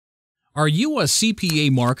Are you a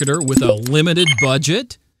CPA marketer with a limited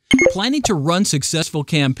budget? Planning to run successful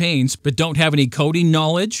campaigns but don't have any coding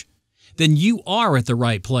knowledge? Then you are at the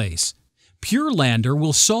right place. PureLander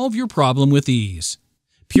will solve your problem with ease.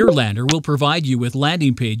 PureLander will provide you with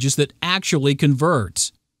landing pages that actually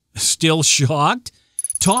converts. Still shocked?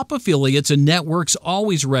 Top affiliates and networks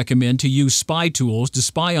always recommend to use spy tools to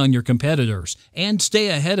spy on your competitors and stay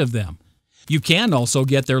ahead of them. You can also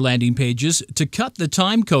get their landing pages to cut the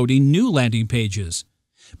time coding new landing pages.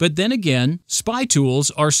 But then again, spy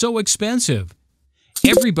tools are so expensive.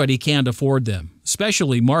 Everybody can't afford them,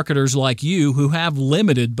 especially marketers like you who have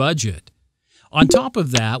limited budget. On top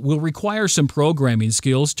of that, we'll require some programming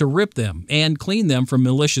skills to rip them and clean them from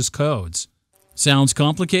malicious codes. Sounds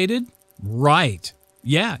complicated? Right.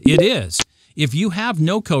 Yeah, it is, if you have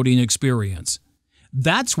no coding experience.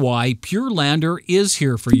 That's why PureLander is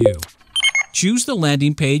here for you. Choose the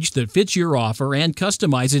landing page that fits your offer and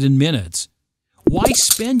customize it in minutes. Why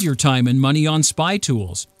spend your time and money on spy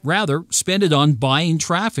tools? Rather, spend it on buying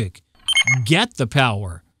traffic. Get the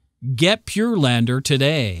power. Get PureLander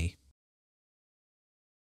today.